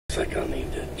Looks like I'll need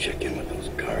to check in with those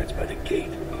guards by the gate.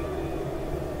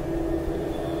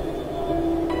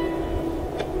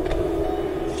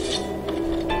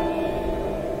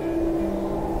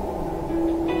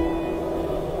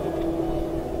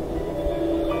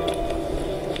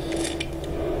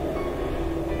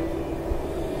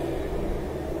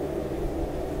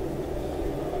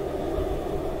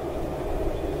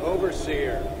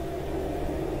 Overseer.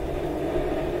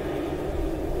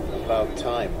 About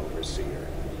time, Overseer.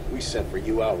 We sent for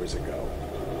you hours ago.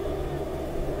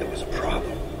 There was a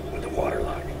problem with the water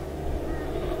lock.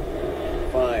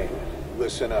 Fine.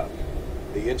 Listen up.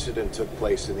 The incident took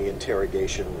place in the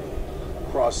interrogation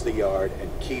room. Cross the yard and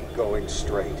keep going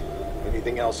straight.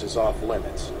 Anything else is off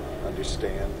limits.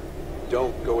 Understand?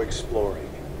 Don't go exploring.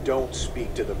 Don't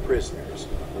speak to the prisoners.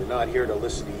 We're not here to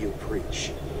listen to you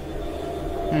preach.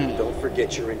 Don't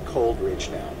forget you're in Coldridge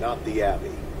now, not the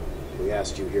Abbey. We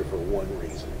asked you here for one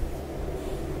reason.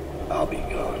 I'll be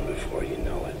gone before you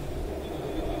know it.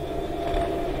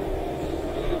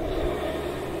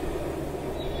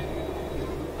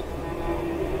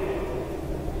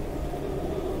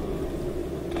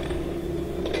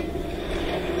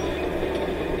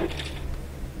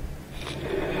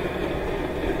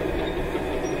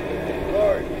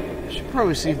 Lord. I should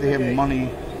probably see if they have money.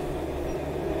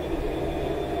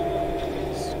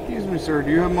 Excuse me, sir,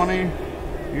 do you have money?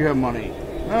 You have money.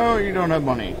 No, you don't have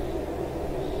money.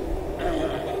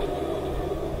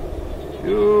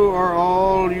 You are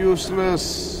all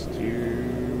useless. You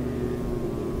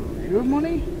have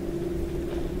money?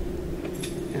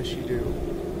 Yes, you do.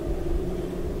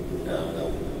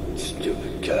 No,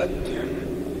 stupid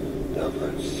goddamn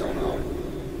Dublin son of...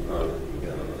 Oh,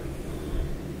 God.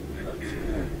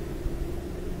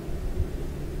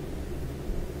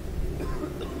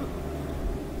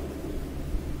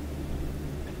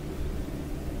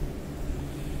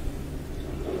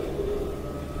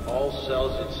 All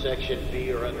cells in Section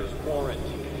B are under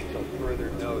quarantine until further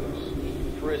notice.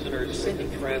 Prisoners will be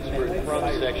transferred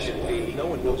from Section B. No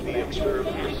one will be observed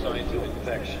for signs of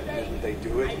infection. Didn't they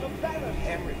do it?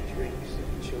 Hammered drinks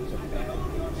and chose a bad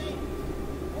piece.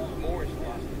 Moore's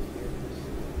lost his nervous.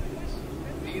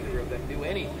 Neither of them knew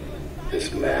anything.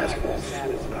 This mask won't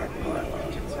fool our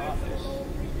pilot.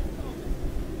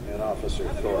 And Officer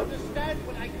Thorpe.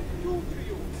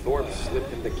 Thorpe slipped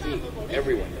him the key.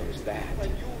 Everyone knows that.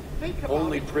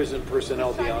 Only prison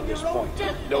personnel beyond this point.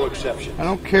 No exceptions. I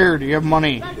don't care. Do you have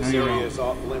money? This No, you area don't. is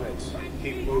off limits.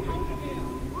 Keep moving.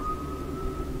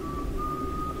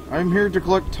 I'm here to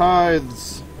collect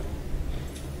tithes.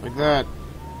 Like that.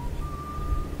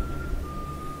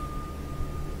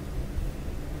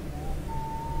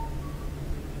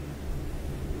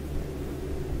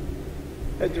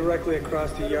 Head directly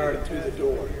across the yard and through the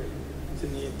door. It's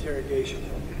in the interrogation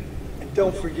room. And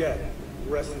don't forget,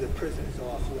 the rest of the prison is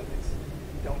off limits.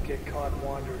 Don't get caught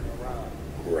wandering around.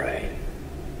 Right.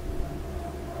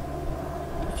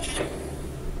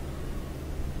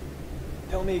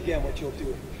 Tell me again what you'll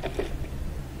do.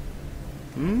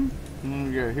 What do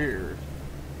we got here?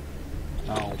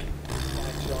 Oh. Fine,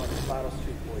 John, the Bottle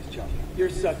Street boys jump. You're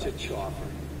such a chopper.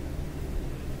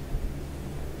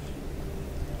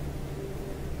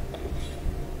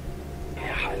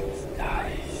 Yeah, it's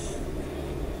nice.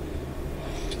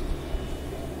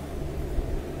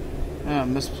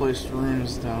 Misplaced rune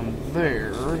is down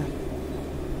there.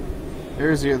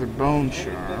 There's the other bone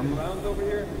charm. Rounds over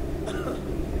here?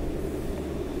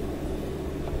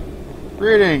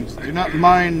 Greetings. Do not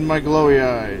mind my glowy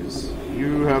eyes.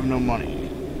 You have no money.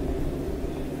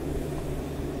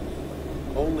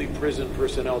 Only prison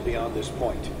personnel beyond this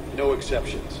point. No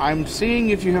exceptions. I'm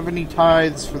seeing if you have any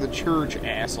tithes for the church,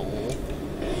 asshole.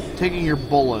 Taking your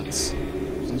bullets,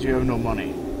 since you have no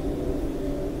money.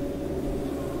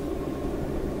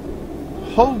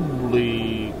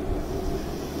 Holy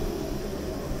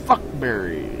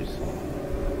fuckberries.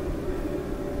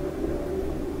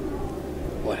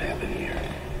 What happened here?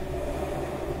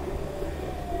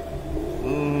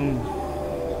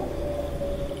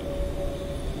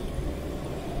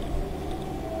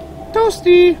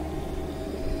 Toasty!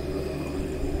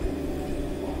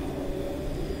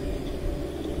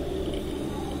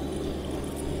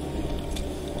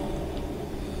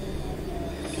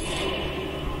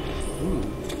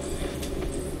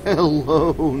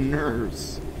 Hello,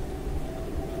 nurse.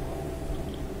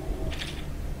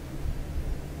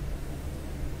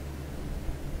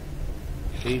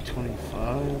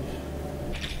 A25.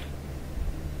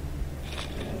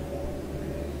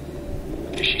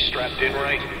 Is she strapped in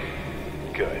right?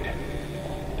 Good.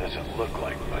 Doesn't look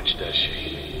like much, does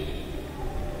she?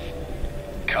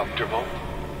 Comfortable?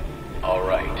 All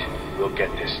right, we'll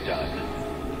get this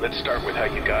done. Let's start with how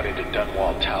you got into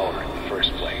Dunwall Tower in the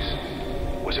first place.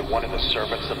 Was it one of the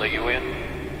servants that let you in?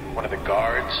 One of the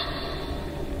guards?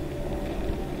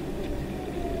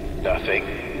 Nothing?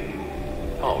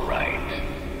 All right.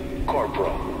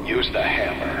 Corporal, use the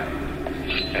hammer.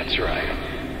 That's right.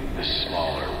 The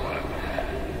smaller one.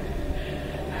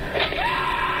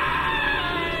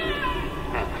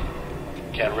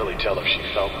 Can't really tell if she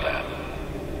felt that.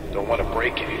 Don't want to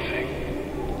break anything.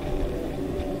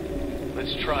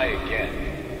 Let's try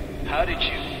again. How did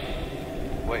you...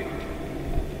 Wait.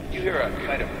 You hear a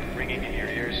kind of ringing in your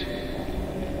ears?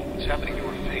 What's happening to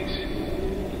her face?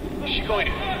 Is she going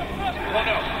to... Oh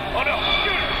no! Oh no!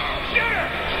 Shoot her! Shoot her!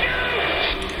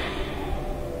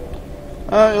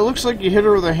 Shoot! It looks like you hit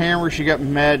her with a hammer, she got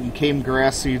mad and came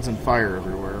grass seeds and fire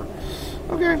everywhere.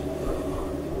 Okay.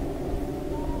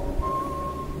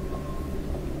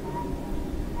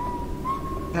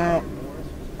 Now,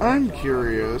 I'm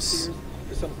curious.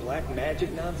 For some black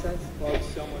magic nonsense? Well,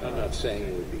 someone I'm not saying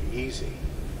it would be easy,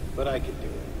 but I could do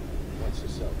it once the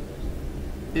cell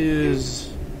goes.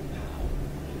 Is...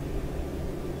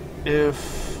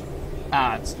 If...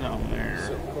 Ah, it's down there.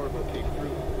 So Corvo came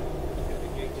through.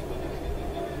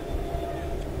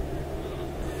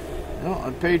 Well,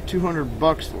 I paid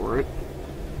 $200 for it.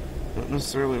 Don't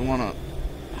necessarily want to...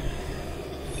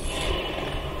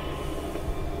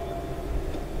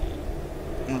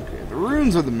 Okay, the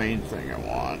runes are the main thing I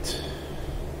want.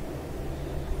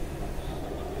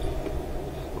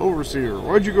 Overseer,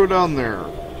 why'd you go down there?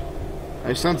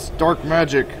 I sense dark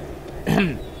magic.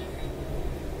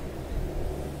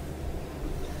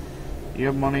 You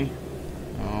have money?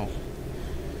 No.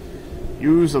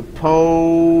 Use a bitch.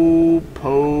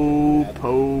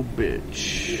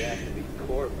 You'd have to be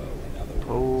Corvo, in other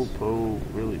words.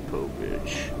 Really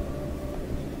bitch.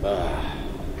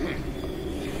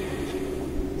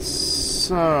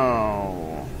 So...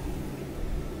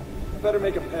 I better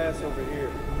make a pass over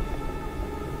here.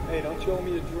 Hey, don't you owe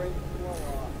me a drink?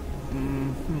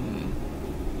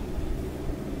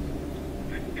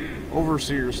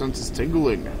 Overseer senses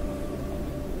tingling.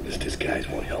 This disguise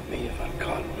won't help me if I'm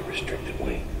caught in the restricted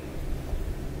wing.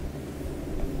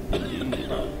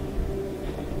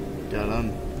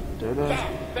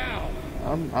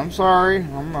 I'm sorry.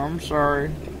 I'm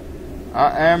sorry.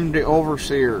 I am the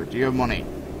overseer. Do you have money?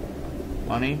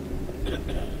 Money?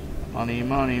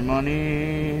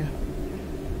 Money.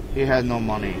 He had no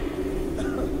money.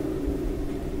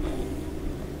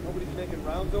 Nobody's making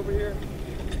rounds over here?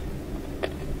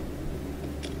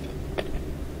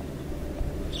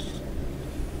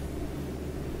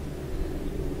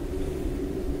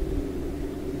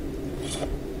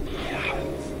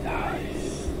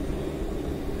 Nice.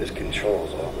 This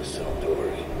controls all the cell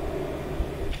doors.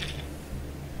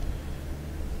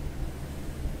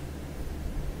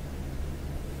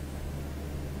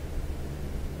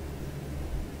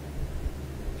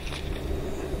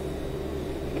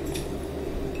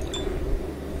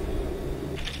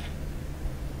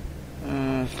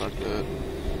 Fuck that.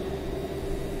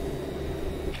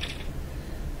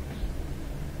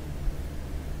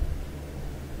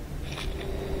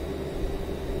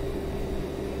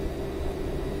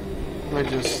 I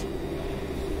just...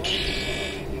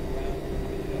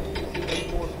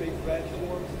 More big red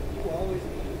swarms? You always...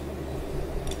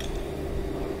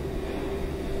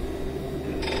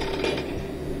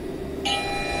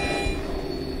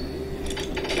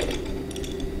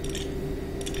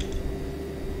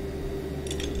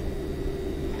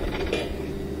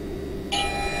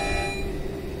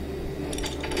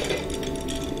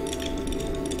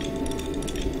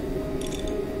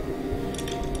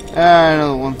 I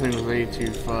know the one thing was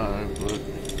 825, but...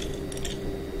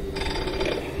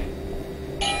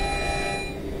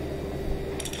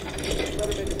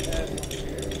 Better make a pass over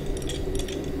here.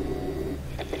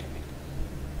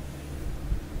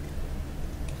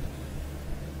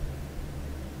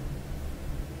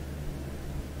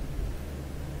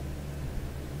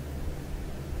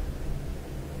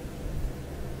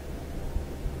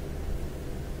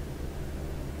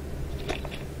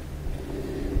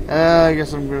 I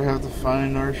guess I'm gonna have to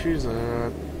find where she's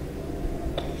at.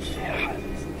 Yeah,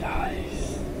 it's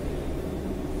nice.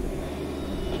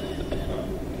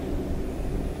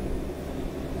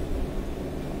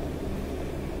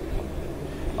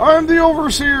 I'm the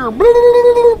overseer!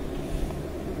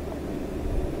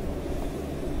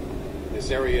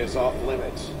 This area is off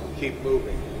limits. Keep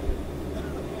moving.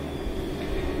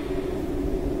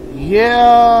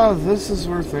 Yeah, this is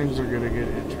where things are gonna get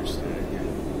interesting.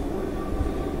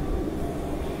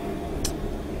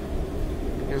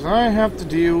 Because I have to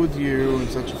deal with you in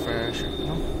such a fashion.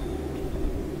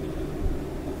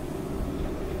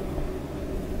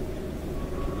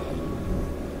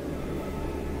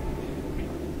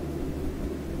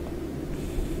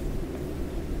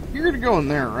 gonna go in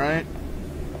there, right?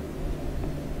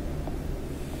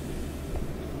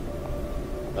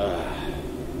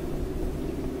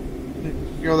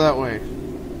 Go that way.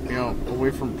 You know,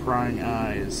 away from prying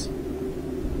eyes.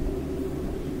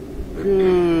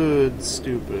 Good,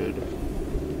 stupid.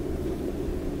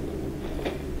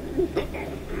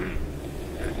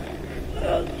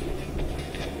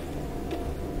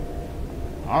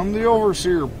 I'm the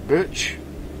overseer, bitch.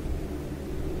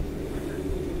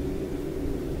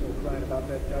 No crying about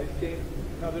that dice game.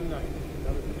 Another night,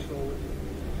 another controller.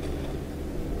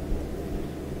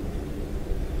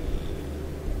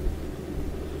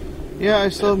 Yeah, I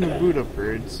still have my boot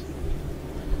upgrades.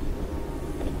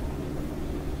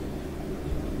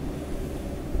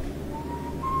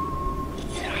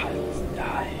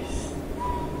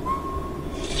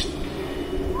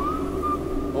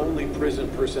 Only prison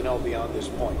personnel beyond this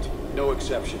point. No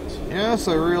exceptions. Yes,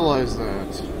 I realize that.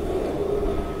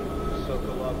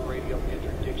 Sokolov radio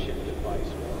interdiction device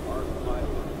for armed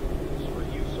pilots for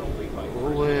use only by Go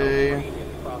away. personnel trained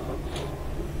in proper.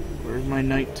 Where's my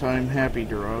nighttime happy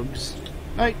drugs?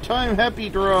 Nighttime happy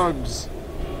drugs!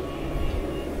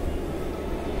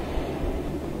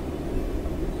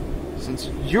 Since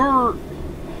you're...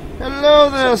 Hello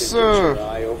there, Something catch your sir!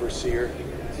 eye, overseer?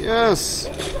 Yes!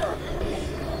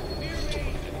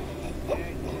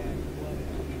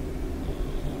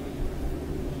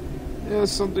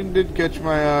 Yes, something did catch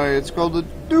my eye. It's called a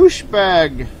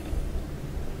douchebag!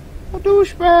 A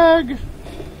douchebag!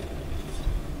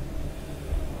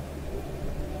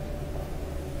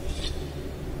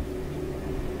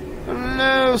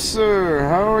 Hello, sir.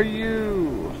 How are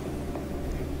you?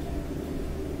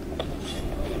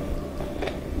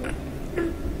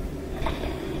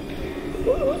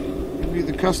 Give you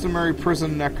the customary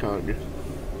prison neck hug.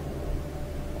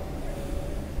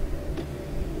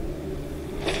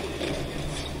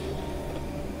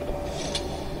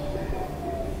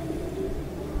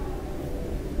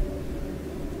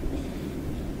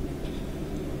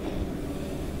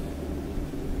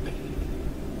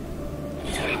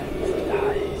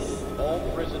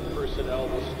 All prison personnel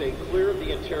will stay clear of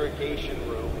the interrogation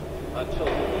room until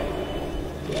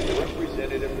the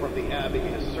representative from the Abbey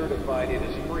has certified it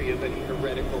is free of any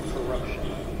heretical corruption.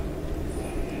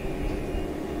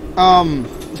 I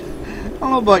don't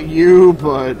know about you,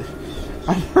 but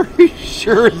I'm pretty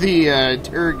sure the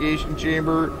interrogation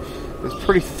chamber is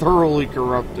pretty thoroughly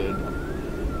corrupted.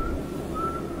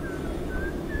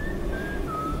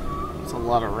 It's a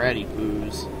lot of ratty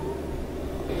poos.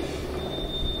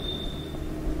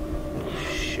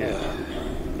 Oh, shit.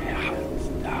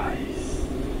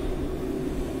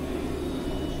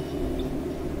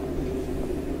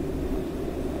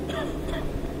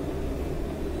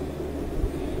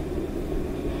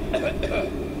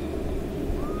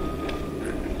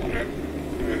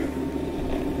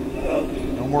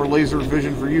 No more laser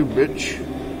vision for you, bitch.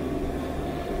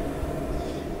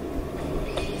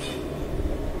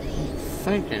 I don't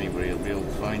think anybody will be able to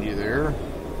find you there.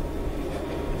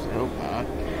 I hope not.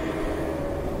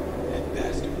 That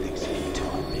bastard thinks he can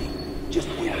taunt me. Just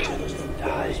wait till there's no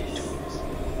dies between us.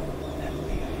 That'll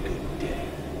be a good day.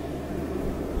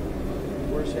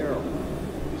 Where's Harold?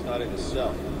 He's not in his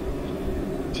cell.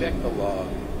 Check the log.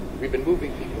 We've been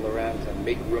moving people around to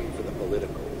make room for the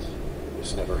politicals.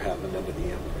 This never happened under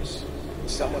the Empress.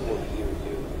 Someone will hear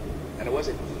you. And it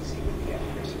wasn't easy with the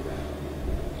Empress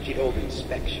around. She'd hold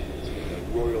inspections with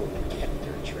the Royal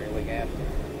Protector trailing after.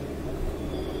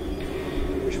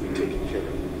 I wish we'd taken care of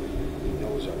him. He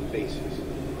knows our faces.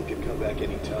 He could come back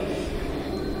anytime.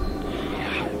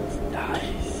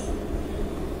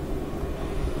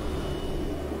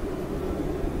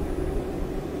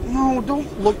 No,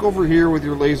 don't look over here with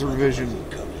your laser vision.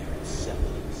 Come here and settle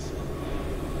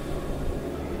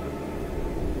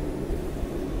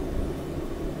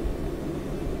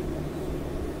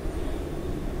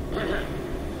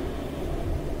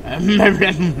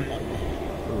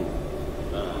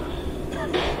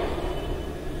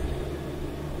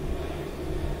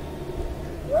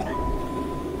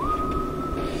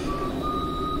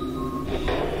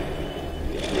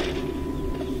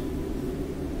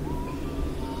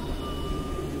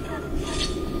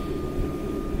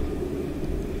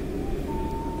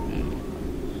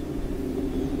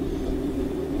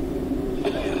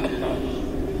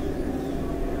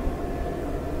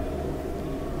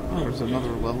Oh, there's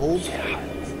another level.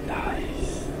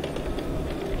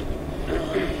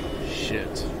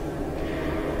 Shit.